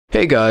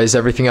Hey guys,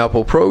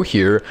 EverythingApplePro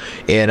here,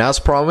 and as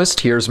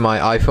promised, here's my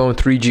iPhone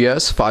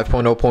 3GS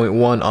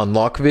 5.0.1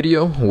 unlock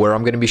video, where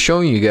I'm going to be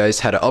showing you guys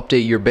how to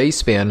update your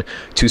baseband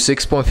to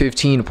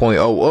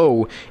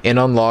 6.15.00 and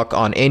unlock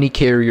on any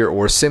carrier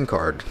or SIM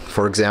card,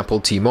 for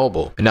example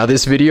T-Mobile. Now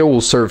this video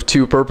will serve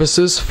two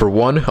purposes. For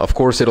one, of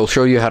course, it'll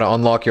show you how to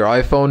unlock your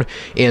iPhone,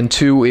 and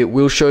two, it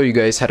will show you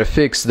guys how to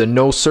fix the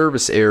no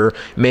service error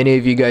many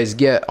of you guys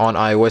get on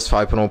iOS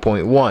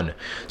 5.0.1.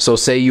 So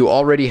say you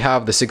already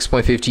have the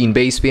 6.15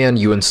 baseband,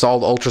 you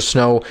installed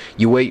Ultrasn0w,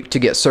 you wait to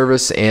get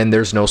service and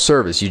there's no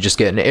service, you just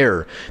get an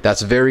error.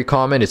 That's very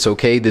common, it's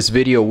okay. This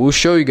video will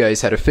show you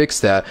guys how to fix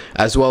that,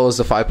 as well as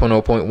the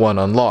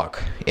 5.0.1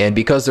 unlock. And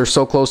because they're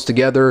so close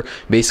together,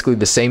 basically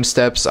the same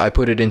steps, I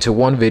put it into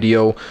one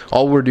video.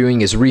 All we're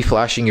doing is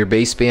reflashing your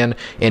baseband,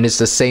 and it's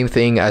the same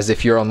thing as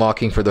if you're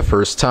unlocking for the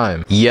first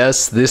time.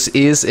 Yes, this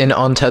is an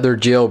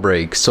untethered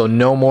jailbreak, so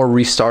no more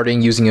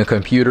restarting using a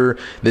computer.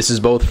 This is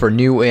both for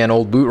new and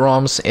old boot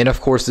ROMs, and of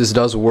course this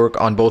does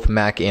work on both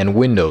Mac and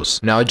Windows.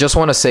 Now I just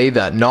want to say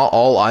that not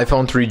all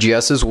iPhone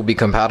 3GSs will be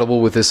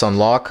compatible with this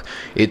unlock.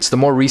 It's the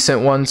more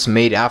recent ones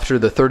made after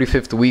the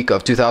 35th week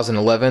of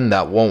 2011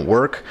 that won't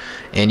work,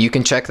 and you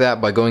can check that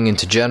by going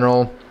into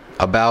General,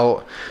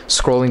 About,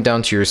 scrolling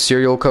down to your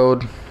serial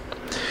code,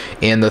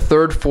 and the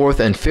third, fourth,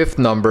 and fifth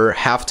number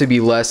have to be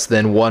less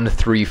than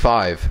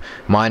 135.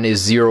 Mine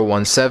is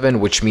 017,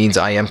 which means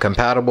I am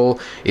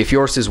compatible. If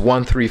yours is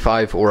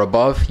 135 or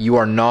above, you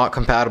are not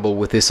compatible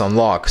with this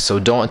unlock, so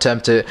don't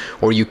attempt it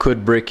or you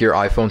could brick your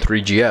iPhone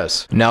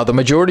 3GS. Now the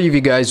majority of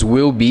you guys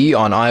will be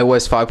on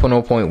iOS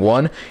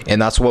 5.0.1, and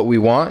that's what we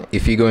want.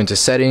 If you go into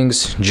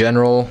Settings,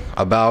 General,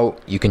 About,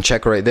 you can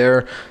check right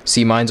there.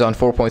 See, mine's on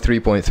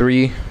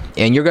 4.3.3.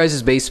 and your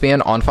guys'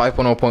 baseband on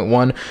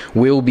 5.0.1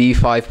 will be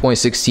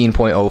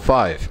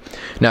 5.16.05.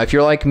 Now if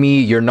you're like me,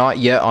 you're not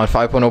yet on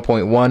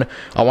 5.0.1,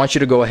 I want you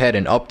to go ahead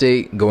and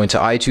update. Go into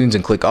iTunes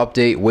and click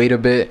update, wait a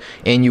bit,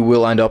 and you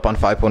will end up on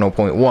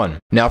 5.0.1.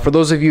 Now for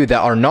those of you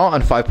that are not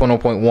on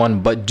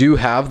 5.0.1 but do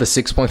have the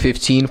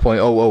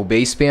 6.15.00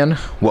 baseband,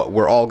 what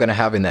we're all going to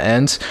have in the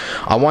end,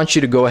 I want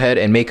you to go ahead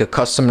and make a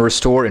custom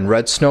restore in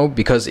Redsn0w,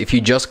 because if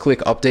you just click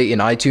update in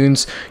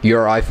iTunes,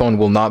 your iPhone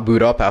will not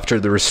boot up after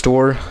the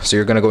restore. So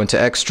you're going to go into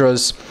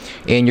extras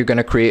and you're going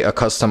to create a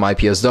custom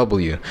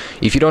IPSW.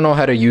 If you don't know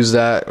how to use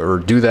that or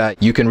do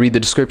that, you can read the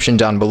description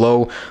down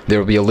below. There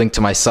will be a link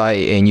to my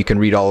site and you can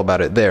read all about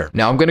it there.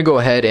 Now I'm going to go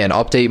ahead and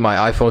update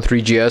my iPhone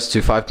 3GS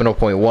to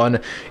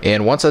 5.0.1,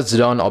 and once that's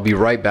done, I'll be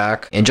right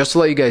back. And just to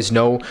let you guys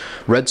know,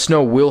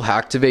 Redsn0w will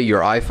activate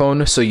your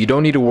iPhone, so you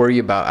don't need to worry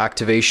about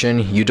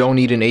activation. You don't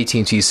need an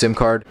at&t SIM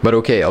card, but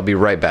okay, I'll be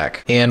right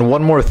back. And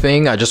one more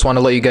thing, I just want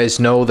to let you guys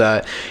know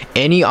that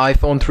any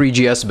iPhone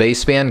 3GS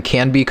baseband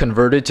can be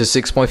converted to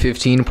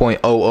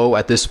 6.15.00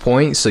 at this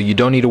point, so you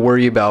don't need to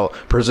worry about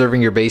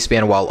preserving your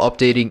baseband while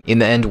updating. In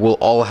the end, we'll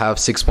all have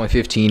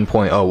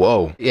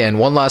 6.15.00. And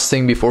one last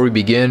thing before we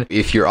begin,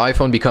 if your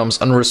iPhone becomes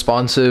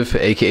unresponsive,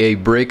 aka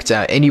bricked,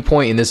 at any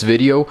point in this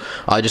video,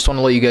 I just want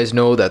to let you guys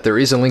know that there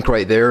is a link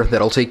right there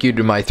that'll take you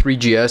to my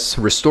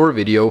 3GS restore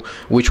video,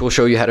 which will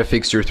show you how to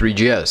fix your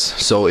 3GS.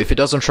 So if it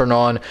doesn't turn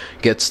on,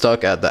 get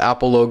stuck at the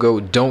Apple logo,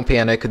 don't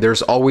panic.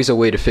 There's always a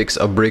way to fix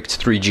a bricked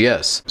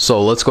 3GS.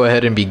 So let's go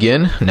ahead and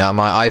begin. Now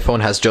my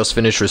iPhone has just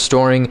finished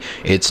restoring.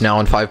 It's now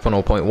on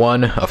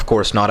 5.0.1, of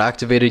course not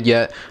activated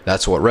yet.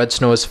 That's what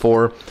Redsn0w is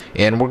for.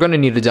 And we're going to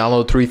need to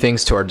download three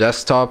things to our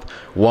desktop.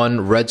 One,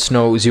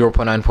 Redsn0w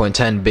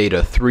 0.9.10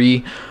 beta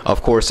 3,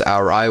 of course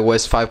our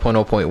iOS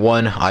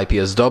 5.0.1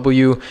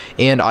 IPSW,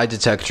 and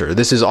iDetector.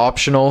 This is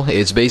optional.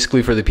 It's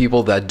basically for the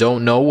people that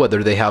don't know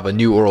whether they have a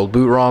new or old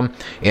boot ROM,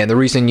 and the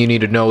reason you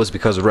need to know is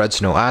because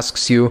Redsn0w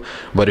asks you.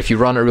 But if you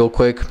run it real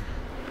quick,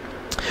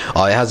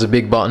 it has a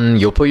big button.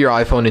 You'll put your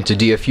iPhone into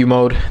DFU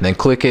mode, then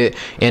click it,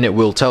 and it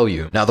will tell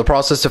you. Now the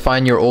process to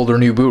find your old or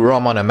new boot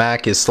ROM on a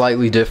Mac is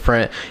slightly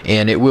different,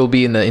 and it will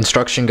be in the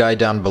instruction guide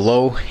down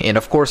below. And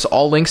of course,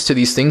 all links to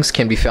these things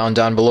can be found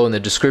down below in the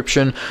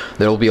description.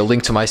 There will be a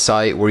link to my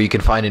site where you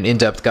can find an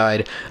in-depth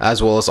guide,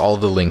 as well as all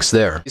of the links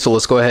there. So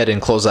let's go ahead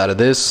and close out of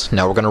this.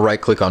 Now we're going to right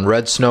click on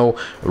Redsn0w,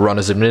 run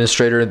as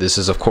administrator. This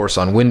is of course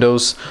on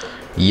Windows.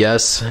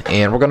 Yes,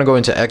 and we're going to go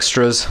into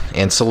extras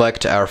and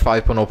select our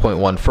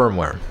 5.0.1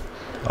 firmware.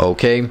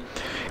 Okay,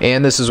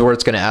 and this is where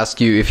it's going to ask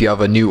you if you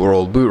have a new or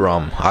old boot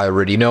ROM. I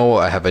already know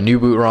I have a new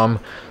boot ROM,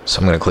 so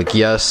I'm going to click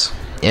yes.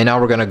 And now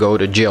we're going to go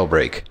to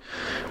jailbreak.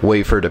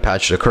 Wait for it to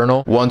patch the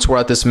kernel. Once we're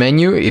at this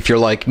menu, if you're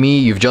like me,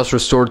 you've just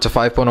restored to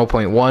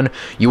 5.0.1,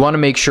 you want to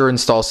make sure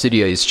install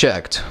Cydia is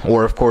checked,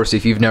 or of course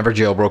if you've never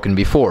jailbroken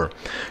before.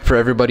 For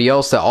everybody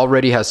else that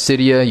already has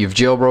Cydia, you've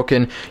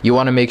jailbroken, you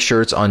want to make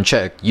sure it's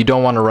unchecked. You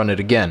don't want to run it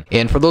again.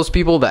 And for those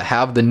people that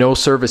have the no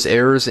service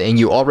errors and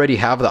you already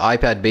have the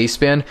iPad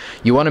baseband,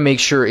 you want to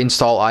make sure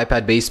install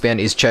iPad baseband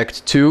is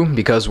checked too,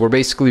 because we're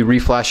basically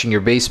reflashing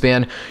your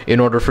baseband in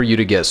order for you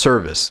to get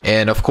service.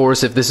 And of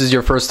course, if this is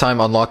your first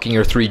time unlocking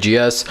your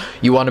 3GS,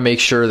 you want to make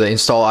sure the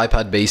install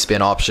iPad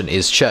baseband option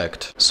is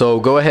checked. So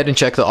go ahead and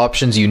check the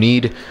options you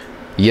need.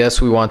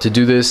 Yes, we want to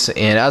do this,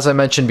 and as I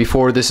mentioned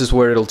before, this is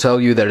where it'll tell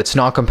you that it's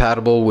not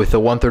compatible with the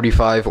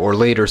 135 or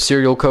later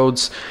serial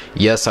codes.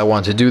 Yes, I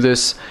want to do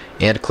this,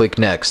 and click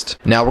next.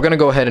 Now we're going to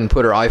go ahead and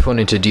put our iPhone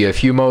into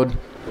DFU mode.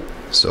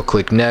 So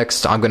click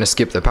next. I'm going to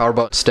skip the power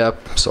button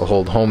step, so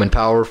hold home and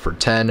power for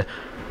 10,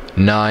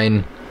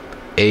 9,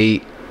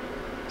 8,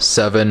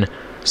 7,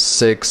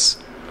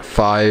 6,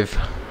 5,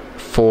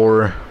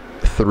 4,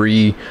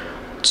 3,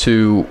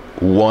 2,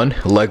 1.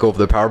 Let go of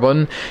the power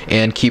button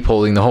and keep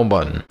holding the home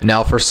button.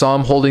 Now for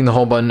some, holding the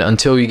home button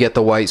until you get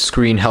the white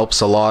screen helps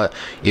a lot.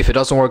 If it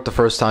doesn't work the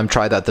first time,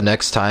 try that the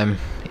next time.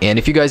 And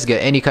if you guys get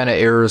any kind of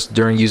errors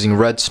during using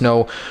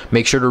Redsn0w,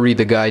 make sure to read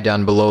the guide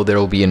down below. There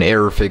will be an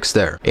error fix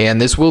there.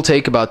 And this will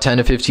take about 10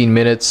 to 15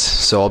 minutes,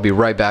 so I'll be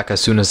right back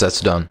as soon as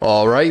that's done.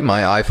 Alright,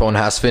 my iPhone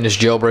has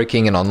finished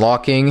jailbreaking and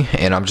unlocking,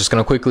 and I'm just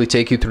going to quickly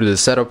take you through the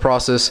setup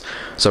process.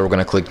 So we're going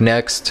to click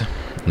next,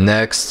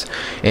 next,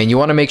 and you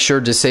want to make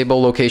sure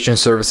disable location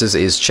services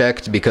is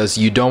checked because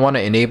you don't want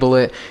to enable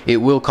it. It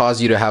will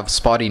cause you to have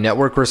spotty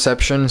network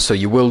reception, so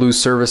you will lose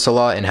service a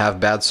lot and have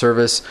bad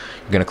service.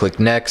 You're going to click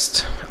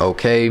next,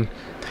 okay.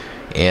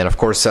 And of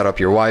course set up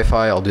your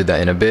Wi-Fi. I'll do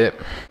that in a bit.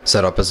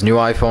 Set up as new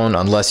iPhone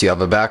unless you have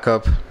a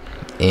backup,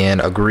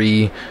 and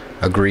agree,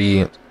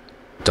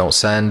 don't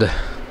send,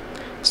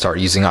 start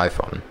using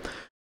iPhone.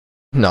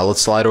 Now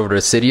let's slide over to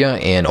Cydia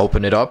and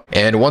open it up.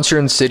 And once you're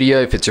in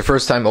Cydia, if it's your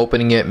first time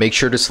opening it, make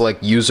sure to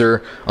select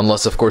user,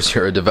 unless of course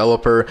you're a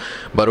developer.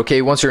 But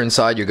okay, once you're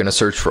inside, you're going to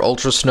search for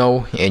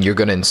Ultrasn0w and you're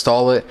going to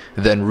install it,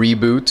 then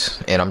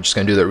reboot. And I'm just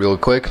going to do that real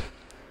quick.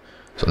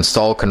 So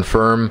install,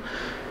 confirm.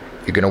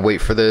 You're going to wait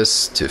for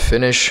this to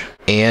finish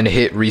and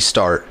hit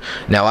restart.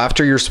 Now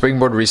after your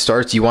Springboard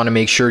restarts, you want to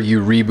make sure you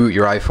reboot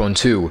your iPhone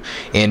too.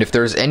 And if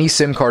there's any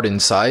SIM card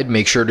inside,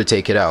 make sure to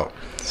take it out.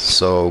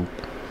 So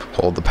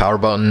hold the power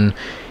button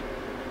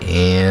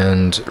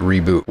and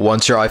reboot.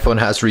 Once your iPhone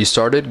has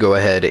restarted, go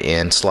ahead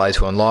and slide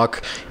to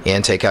unlock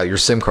and take out your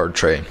SIM card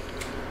tray.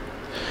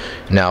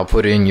 Now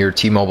put in your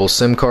T-Mobile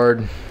SIM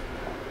card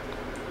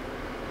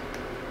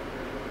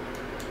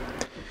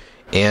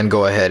and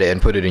go ahead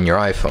and put it in your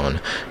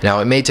iPhone. Now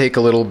it may take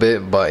a little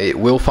bit, but it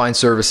will find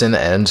service in the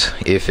end.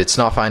 If it's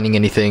not finding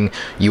anything,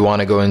 you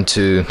want to go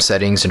into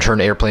settings and turn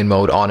airplane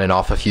mode on and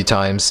off a few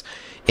times.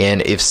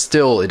 And if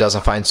still it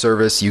doesn't find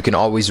service, you can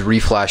always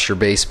reflash your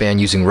baseband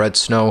using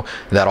Redsn0w.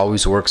 That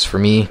always works for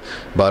me.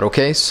 But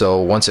okay, so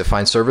once it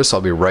finds service,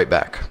 I'll be right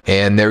back.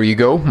 And there you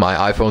go,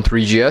 my iPhone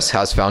 3GS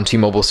has found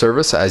T-Mobile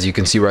service, as you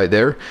can see right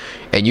there.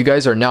 And you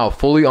guys are now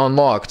fully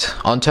unlocked,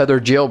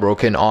 untethered,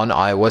 jailbroken on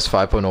iOS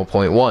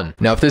 5.0.1.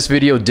 Now if this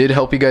video did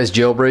help you guys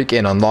jailbreak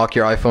and unlock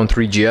your iPhone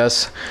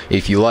 3GS,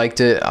 if you liked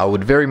it, I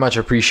would very much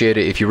appreciate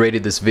it if you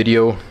rated this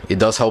video. It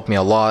does help me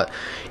a lot.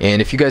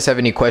 And if you guys have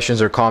any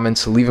questions or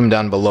comments, leave them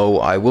down below.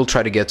 I will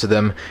try to get to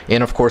them,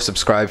 and of course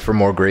subscribe for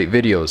more great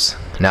videos.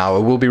 Now I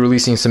will be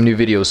releasing some new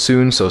videos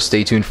soon, so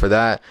stay tuned for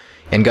that.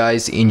 And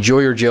guys, enjoy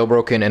your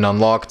jailbroken and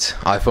unlocked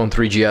iPhone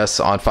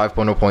 3GS on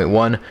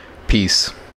 5.0.1. Peace.